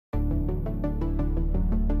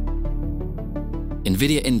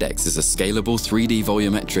NVIDIA IndeX is a scalable 3D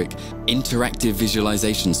volumetric, interactive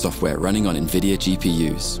visualization software running on NVIDIA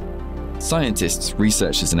GPUs. Scientists,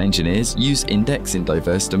 researchers and engineers use IndeX in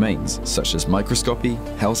diverse domains such as microscopy,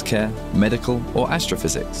 healthcare, medical or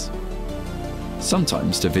astrophysics.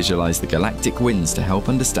 Sometimes to visualize the galactic winds to help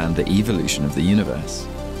understand the evolution of the universe.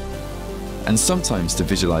 And sometimes to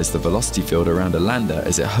visualize the velocity field around a lander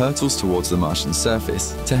as it hurtles towards the Martian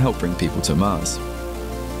surface to help bring people to Mars.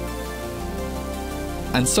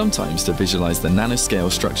 And sometimes to visualize the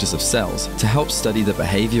nanoscale structures of cells to help study the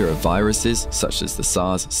behavior of viruses such as the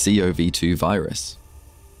SARS-CoV-2 virus.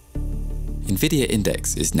 NVIDIA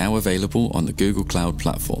IndeX is now available on the Google Cloud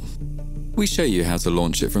platform. We show you how to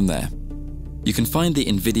launch it from there. You can find the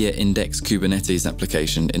NVIDIA IndeX Kubernetes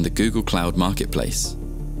application in the Google Cloud Marketplace.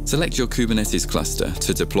 Select your Kubernetes cluster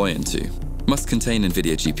to deploy into. Must contain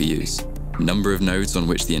NVIDIA GPUs, number of nodes on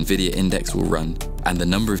which the NVIDIA IndeX will run, and the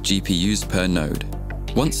number of GPUs per node.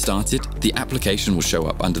 Once started, the application will show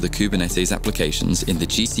up under the Kubernetes applications in the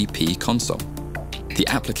GCP console. The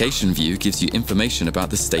application view gives you information about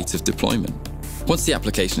the state of deployment. Once the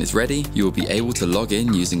application is ready, you will be able to log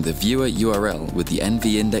in using the viewer URL with the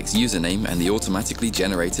NVINdex username and the automatically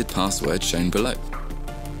generated password shown below.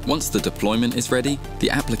 Once the deployment is ready, the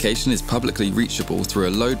application is publicly reachable through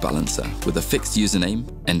a load balancer with a fixed username,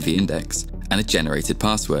 NVINdex, and a generated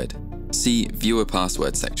password. See Viewer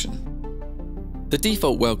Password section. The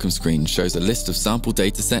default welcome screen shows a list of sample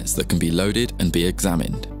datasets that can be loaded and be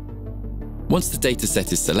examined. Once the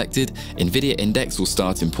dataset is selected, NVIDIA IndeX will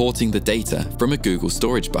start importing the data from a Google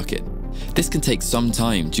storage bucket. This can take some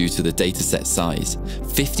time due to the dataset size,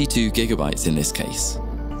 52 gigabytes in this case.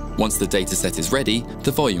 Once the dataset is ready,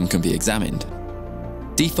 the volume can be examined.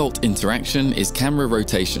 Default interaction is camera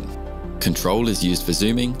rotation. Control is used for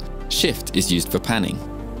zooming, Shift is used for panning.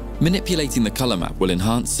 Manipulating the color map will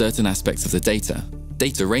enhance certain aspects of the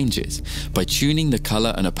data ranges, by tuning the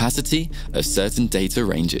color and opacity of certain data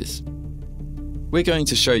ranges. We're going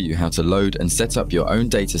to show you how to load and set up your own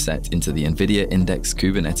dataset into the NVIDIA IndeX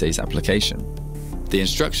Kubernetes application. The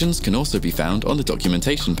instructions can also be found on the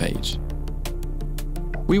documentation page.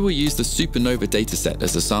 We will use the Supernova dataset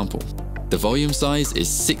as a sample. The volume size is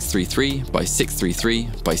 633 by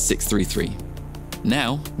 633 by 633.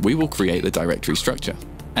 Now, we will create the directory structure,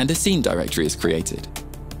 and a scene directory is created.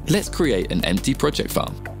 Let's create an empty project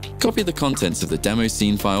file. Copy the contents of the demo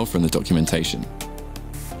scene file from the documentation.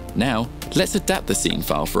 Now, let's adapt the scene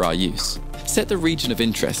file for our use. Set the region of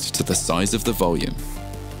interest to the size of the volume.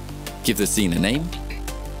 Give the scene a name.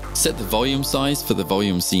 Set the volume size for the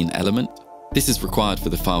volume scene element. This is required for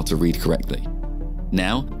the file to read correctly.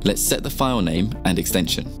 Now, let's set the file name and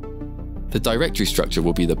extension. The directory structure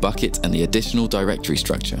will be the bucket and the additional directory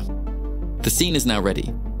structure. The scene is now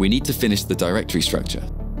ready. We need to finish the directory structure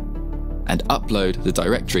and upload the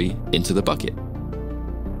directory into the bucket.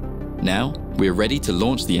 Now, we are ready to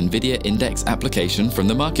launch the NVIDIA IndeX application from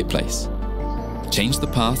the marketplace. Change the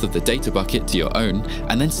path of the data bucket to your own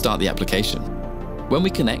and then start the application. When we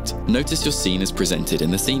connect, notice your scene is presented in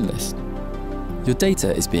the scene list. Your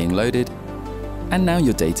data is being loaded, and now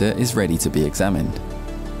your data is ready to be examined.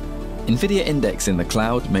 NVIDIA IndeX in the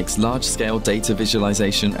cloud makes large-scale data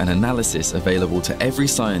visualization and analysis available to every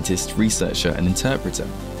scientist, researcher, and interpreter.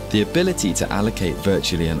 The ability to allocate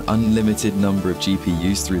virtually an unlimited number of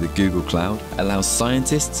GPUs through the Google Cloud allows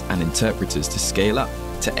scientists and interpreters to scale up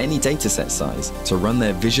to any dataset size to run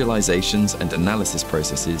their visualizations and analysis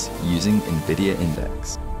processes using NVIDIA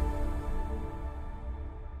IndeX.